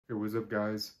Hey, what's up,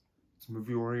 guys? It's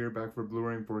Movie Warrior back for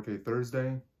Blu-ray and 4K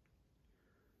Thursday.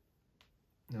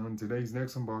 Now, in today's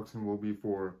next unboxing will be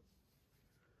for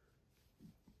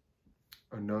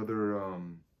another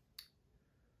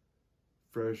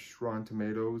fresh Rotten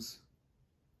Tomatoes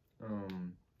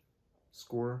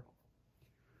score,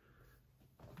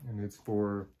 and it's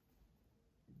for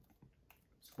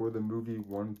the movie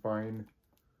One Fine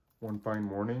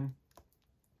Morning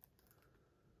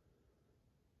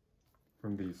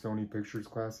from the Sony Pictures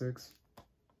Classics.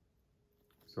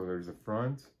 So there's a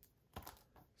front,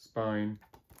 spine,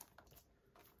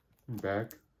 and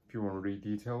back if you want to read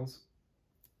details.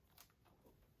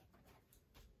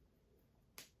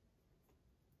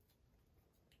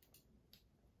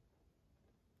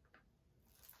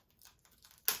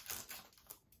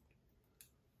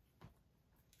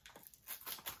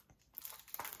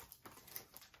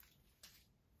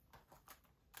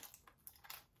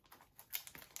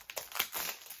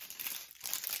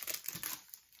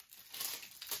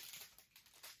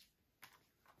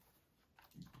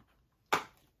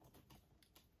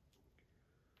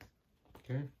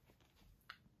 Okay,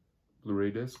 Blu-ray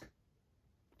disc.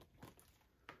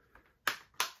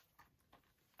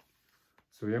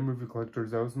 So yeah, movie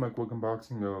collectors, that was my quick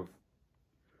unboxing of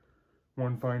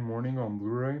One Fine Morning on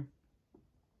Blu-ray.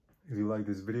 If you like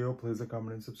this video, please like,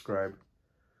 comment, and subscribe.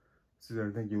 This is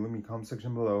everything. You leave me a comment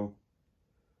section below,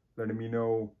 letting me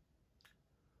know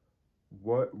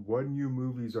what new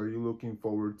movies are you looking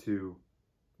forward to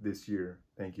this year.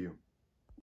 Thank you.